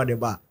blast it over the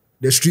bar.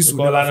 The streets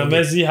will never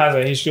forget. Messi has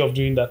a history of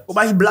doing that. Oh,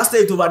 but he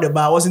blasted it over the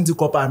bar. Wasn't to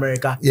Copa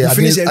America. Yeah, he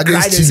finished and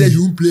cried and said he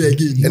won't play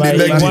again. And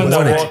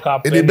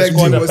they begged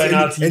him. And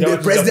the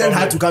president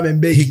had to come and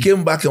beg him. He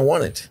came back and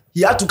won it.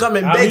 He had to come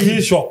and beg him.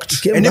 He's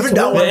shocked. And even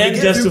that one,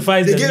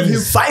 they gave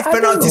him 5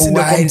 penalties in the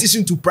why.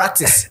 competition to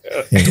practice.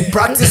 To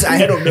practice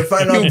ahead of the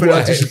final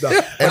penalty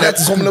shootout. And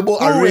that's Commonable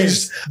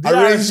arranged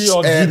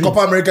Copa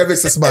America every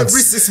 6 months.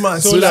 Every 6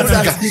 months. So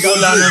that he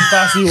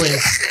can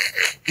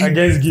win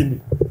against Guinea.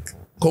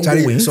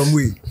 Congo wins. Some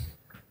way.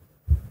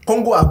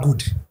 Congo are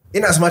good.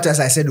 In as much as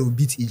I said they will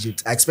beat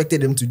Egypt, I expected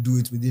them to do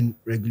it within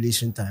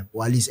regulation time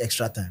or at least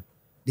extra time.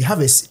 They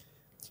have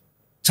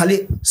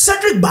Charlie,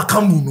 Cedric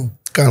Bakambu, no.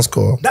 Can't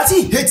score. That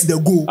he hates the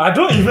goal. I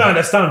don't even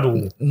understand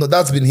though. No,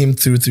 that's been him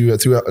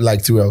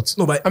throughout.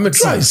 No, but I mean,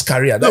 throughout his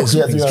career.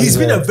 He's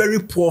been a very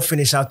poor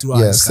finisher throughout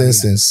his career.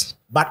 Since.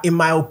 But in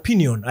my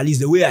opinion, at least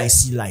the way I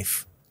see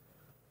life,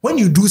 when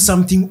you do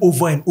something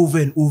over and over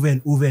and over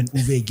and over and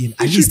over again,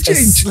 at least a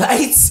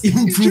slight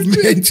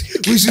improvement.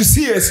 We should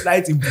see a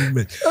slight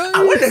improvement.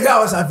 And when the guy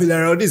was at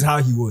Villarreal, this is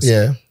how he was.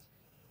 Yeah.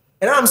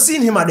 And I'm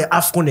seeing him at the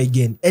AFCON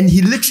again, and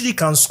he literally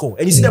can score.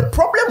 And you see, the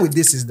problem with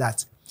this is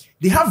that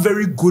they have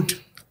very good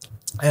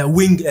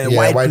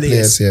wide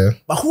players,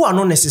 but who are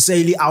not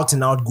necessarily out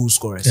and out goal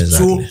scorers.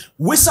 Exactly. So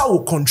Wissa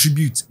will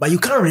contribute, but you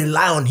can't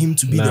rely on him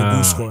to be the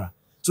goal scorer.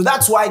 So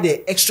that's why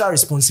the extra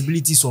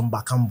responsibilities on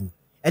Bakambu.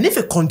 And if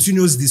it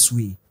continues this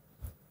way,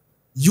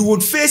 you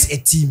would face a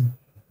team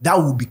that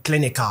will be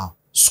clinical,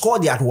 score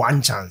their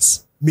one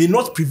chance, may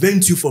not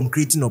prevent you from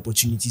creating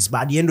opportunities,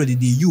 but at the end of the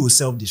day, you will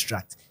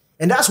self-destruct.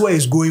 And that's where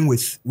it's going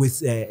with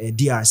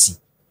DRC.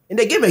 In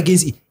the game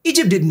against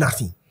Egypt did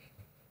nothing.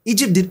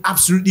 Egypt did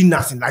absolutely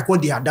nothing, like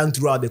what they had done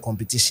throughout the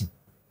competition.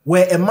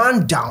 Where a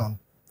man down,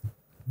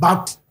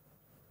 but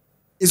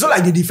it's not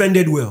like they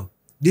defended well.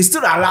 They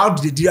still allowed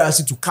the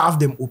DRC to carve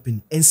them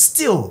open, and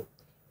still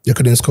they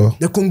couldn't score.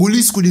 The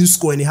Congolese couldn't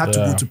score, and they had to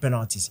go to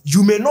penalties.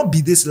 You may not be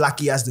this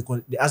lucky as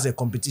the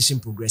competition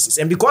progresses,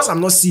 and because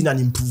I'm not seeing an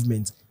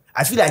improvement,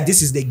 I feel like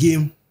this is the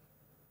game.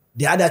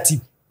 The other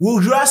team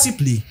will Jurassic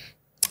play.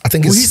 I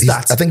think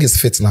he's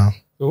fit now.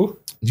 Who?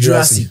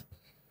 Jurassic.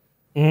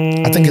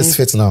 I think he's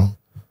fit now.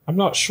 I'm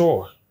not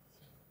sure.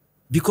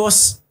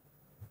 Because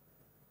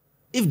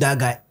if that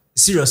guy,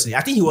 seriously,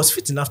 I think he was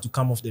fit enough to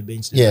come off the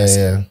bench.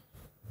 Yeah.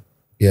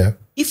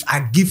 If I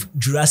give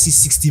Jurassic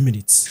 60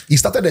 minutes. He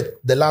started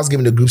the last game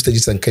in the group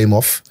stages and came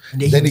off.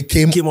 Then he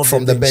came off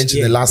from the bench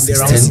in the last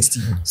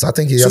 16. So I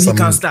think he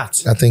can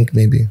start. I think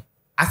maybe.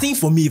 I think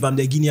for me, if I'm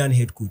the Guinean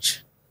head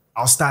coach,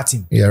 I'll start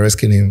him. Yeah,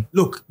 risking him.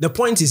 Look, the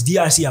point is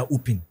DRC are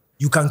open.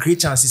 You can create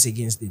chances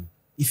against them.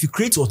 If you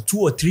create 2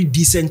 or 3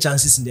 decent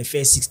chances in the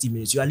first 60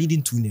 minutes, you are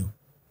leading 2-0.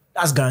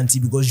 That's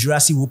guaranteed because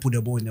Jurassic will put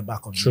the ball in the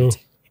back of the net.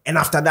 And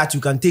after that,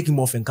 you can take him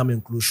off and come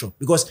and close shop.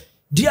 Because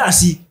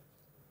DRC,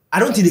 I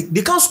don't think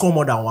they can't score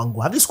more than 1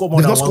 goal. Have they scored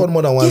more than 1 goal? They've not scored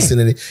more than 1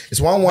 since. It's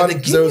 1-1,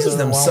 0-0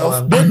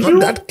 themselves.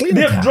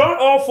 They've drawn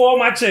all 4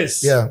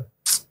 matches. Yeah.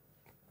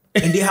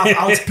 And they have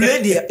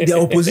outplayed their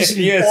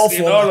opposition in all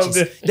 4 matches.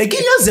 The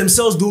Guineans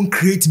themselves don't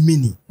create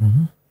many.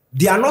 Mm-hmm.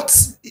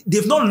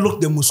 They've not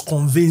looked the most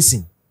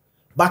convincing.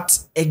 But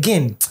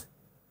again,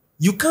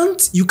 you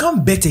can't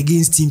bet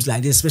against teams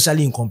like this,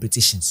 especially in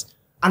competitions.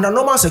 Under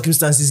normal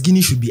circumstances, Guinea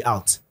should be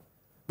out.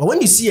 But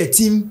when you see a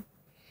team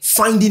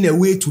finding a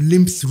way to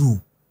limp through,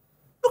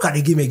 look at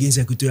the game against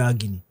Equatorial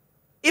Guinea.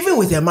 Even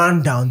with a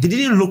man down, they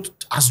didn't look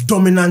as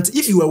dominant.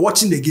 If you were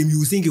watching the game, you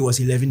would think it was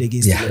 11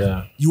 against 11.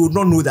 Yeah. You would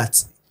not know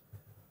that.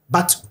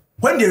 But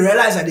when they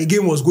realized that the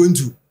game was going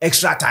to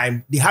extra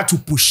time, they had to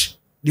push.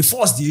 They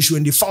forced the issue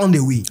and they found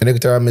a way. And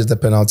Equatorial missed the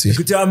penalty.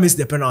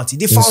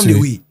 They found a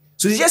way.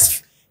 So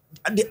this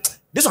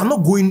I'm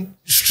not going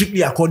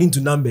strictly according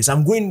to numbers.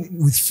 I'm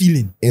going with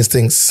feeling.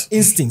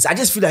 Instincts. I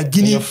just feel like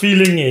Guinea. Your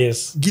feeling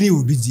is Guinea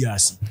will beat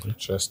DRC.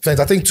 Interesting.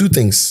 I think 2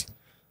 things.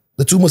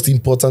 The 2 most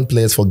important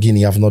players for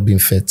Guinea have not been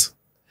fit.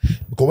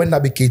 Because when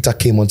Naby Keita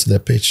came onto the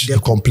pitch, he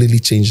completely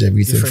changed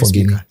everything for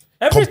Guinea.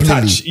 Every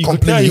touch, you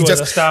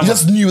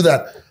just knew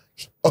that.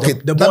 Okay,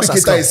 Naby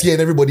Keita is here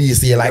and everybody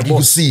is here. Like you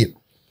could see it.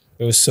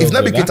 So if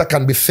Naby Keita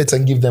can be fit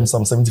and give them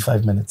some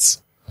 75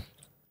 minutes,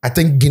 I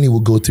think Guinea will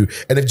go through.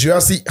 And if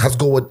Jurassic has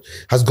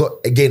got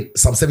again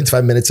some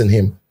 75 minutes in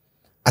him,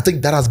 I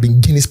think that has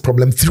been Guinea's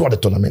problem throughout the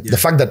tournament. The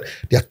fact that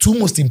their 2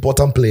 most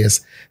important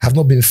players have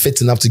not been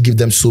fit enough to give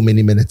them so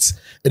many minutes.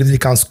 And if they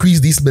can squeeze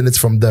these minutes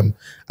from them,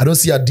 I don't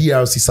see how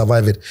DRC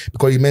survive it.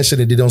 Because you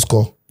mentioned it, they don't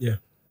score. Yeah.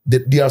 The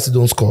DRC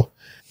don't score.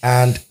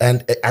 And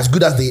as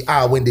good as they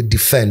are when they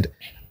defend,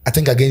 I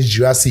think against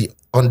Jurassic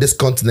on this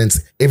continent,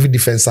 every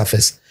defense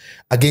suffers.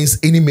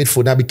 Against any mid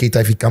for Naby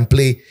Keita, if he can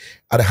play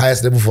at the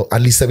highest level for at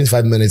least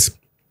 75 minutes,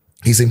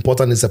 he's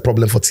important. It's a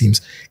problem for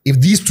teams. If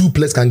these 2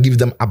 players can give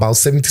them about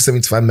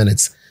 70-75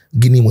 minutes,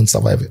 Guinea won't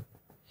survive it.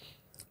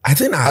 I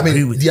think I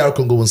agree with DR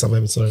Congo won't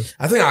survive it. Sorry.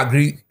 I think I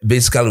agree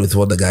basically with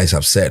what the guys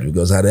have said,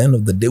 because at the end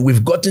of the day,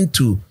 we've gotten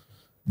to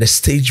the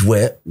stage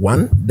where,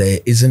 one, there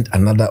isn't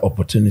another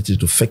opportunity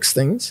to fix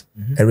things.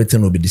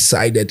 Everything will be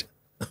decided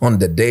on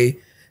the day,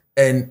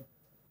 and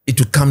it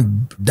will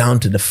come down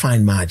to the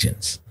fine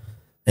margins.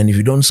 And if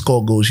you don't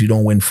score goals, you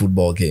don't win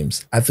football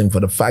games. I think for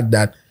the fact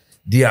that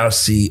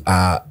DRC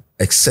are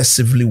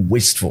excessively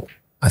wasteful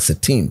as a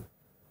team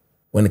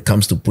when it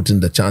comes to putting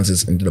the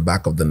chances into the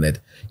back of the net,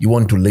 you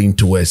want to lean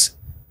towards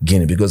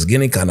Guinea, because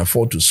Guinea can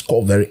afford to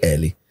score very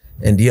early,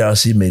 and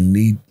DRC may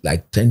need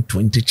like 10,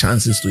 20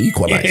 chances to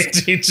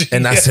equalize.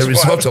 And as a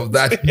result of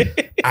that,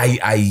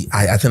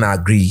 I think I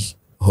agree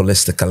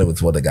holistically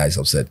with what the guys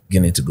have said.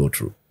 Guinea to go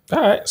through.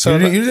 All right. So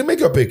you didn't make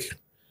your pick.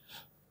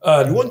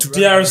 You want to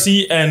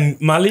DRC and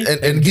Mali?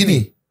 And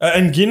Guinea.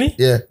 And Guinea?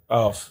 Yeah.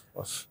 Oh,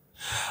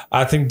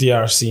 I think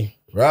DRC.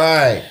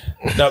 Right.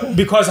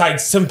 Because I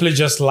simply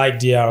just like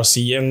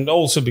DRC, and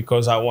also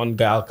because I want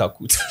Gael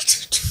Kakuta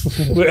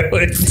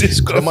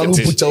The man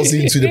who put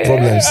Chelsea into the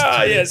problems.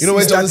 Yes. You know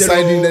when Chelsea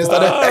signed in, they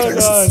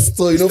started.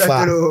 So you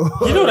know,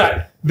 You know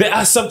that there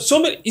are so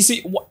many. You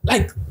see,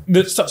 like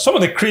some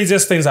of the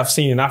craziest things I've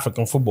seen in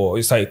African football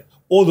is like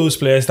all those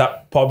players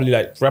that probably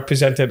like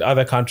represented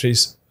other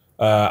countries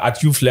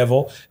at youth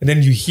level, and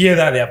then you hear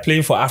that they are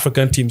playing for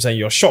African teams, and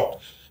you're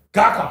shocked.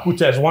 Gael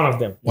Kakuta is one of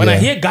them. When I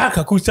hear Gael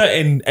Kakuta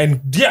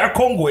and DR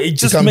Congo, it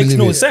just makes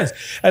no sense.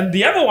 And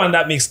the other one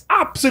that makes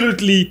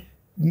absolutely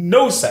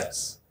no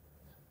sense.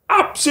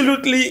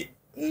 Absolutely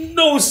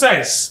no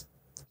sense.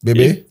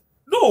 Bebe?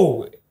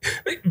 No.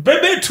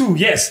 Bebe too,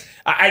 yes.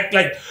 I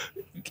like,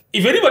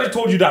 if anybody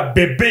told you that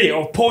Bebe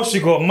of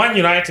Portugal, Man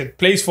United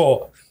plays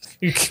for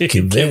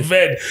Cape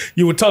Verde,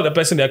 you would tell the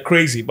person they're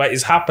crazy, but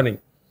it's happening.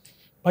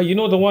 But you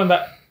know the one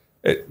that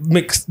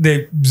makes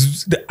the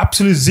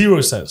absolute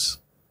zero sense?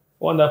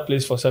 One that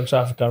plays for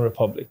Central African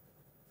Republic.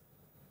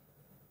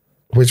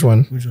 Which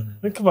one?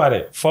 Think about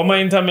it. Former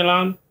Inter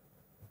Milan.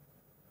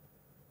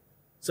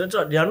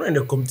 Central, they are not in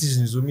the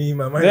competition, so me,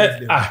 my mind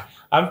is there.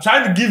 I'm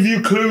trying to give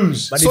you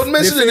clues. But so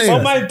mention the name.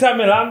 Former Inter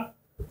Milan,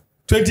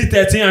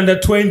 2013 under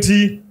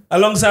 20,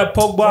 alongside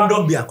Pogba.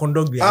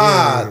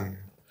 Kondogbia.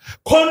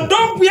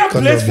 Kondogbia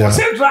plays for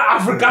Central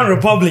African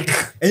Republic.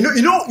 And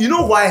you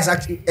know why it's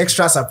actually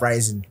extra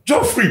surprising?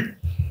 Joffrey.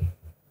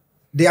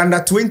 They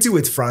under 20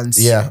 with France.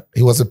 Yeah,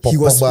 he was a Pogba. He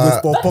was with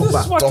Pogba.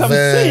 That's what I'm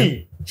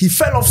saying. He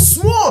fell off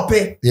small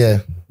pay. Yeah.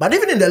 But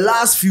even in the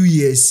last few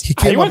years, he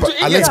came up to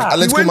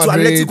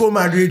Atletico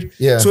Madrid.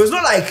 Yeah. So it's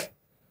not like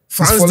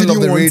France didn't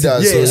want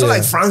him. It's not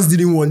like France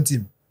didn't want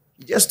him.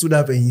 He just stood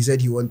up and he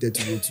said he wanted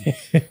to go to.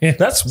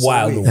 That's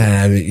wild.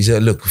 He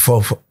said, look,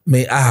 for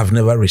me, I have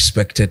never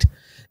respected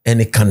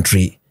any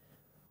country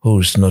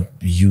who's not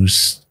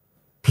used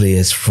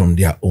players from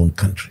their own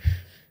country.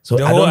 So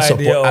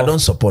I don't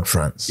support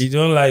France. You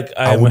don't like...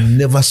 I will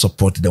never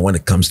support them when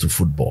it comes to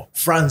football.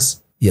 France?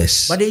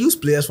 Yes. But they use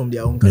players from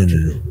their own country.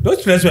 No.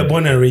 Those players were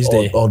born and raised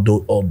there.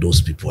 All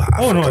those people are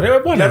African. Oh no, they were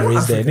born and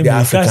raised there. They're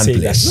African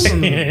players.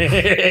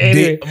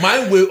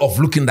 My way of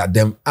looking at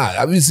them,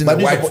 have you seen a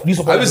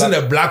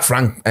black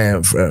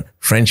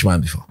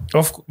Frenchman before?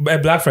 A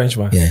black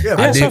Frenchman? Yeah.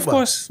 Yes, of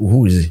course.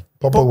 Who is he?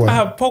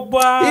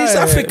 Pogba. He's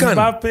African.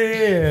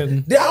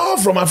 Mbappe. They are all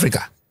from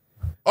Africa.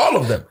 All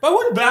of them. But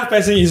what black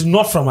person is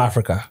not from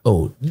Africa?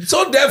 Oh,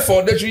 so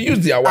therefore they should use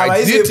their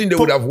white. Do you think they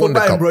would have won the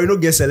cup? Bro, you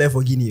don't get select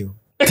for Guinea.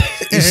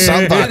 That's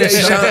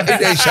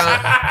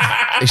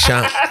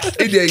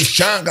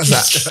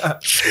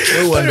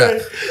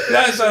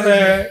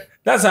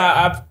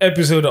our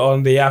episode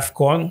on the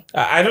AFCON.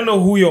 I don't know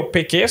who your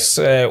pick is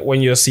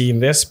when you're seeing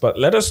this, but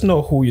let us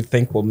know who you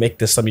think will make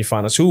the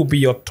semifinals. Who will be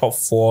your top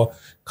 4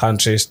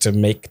 countries to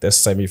make the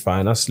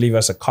semifinals? Leave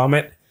us a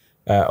comment,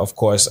 of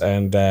course,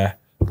 and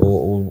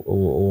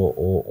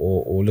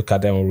we'll look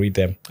at them, we'll read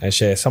them, and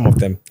share some of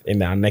them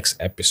in our next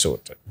episode.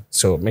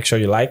 So make sure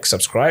you like,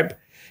 subscribe,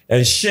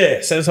 and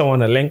share. Send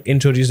someone a link.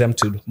 Introduce them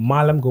to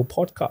Mallam Go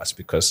Podcast,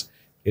 because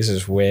this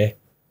is where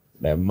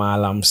the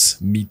Mallams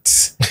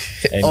meet.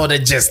 And,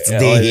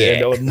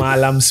 the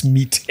Mallams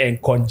meet and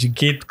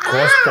conjugate,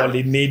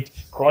 cross-pollinate,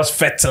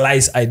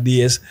 cross-fertilize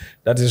ideas.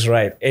 That is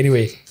right.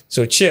 Anyway,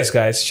 so cheers,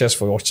 guys. Cheers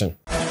for watching.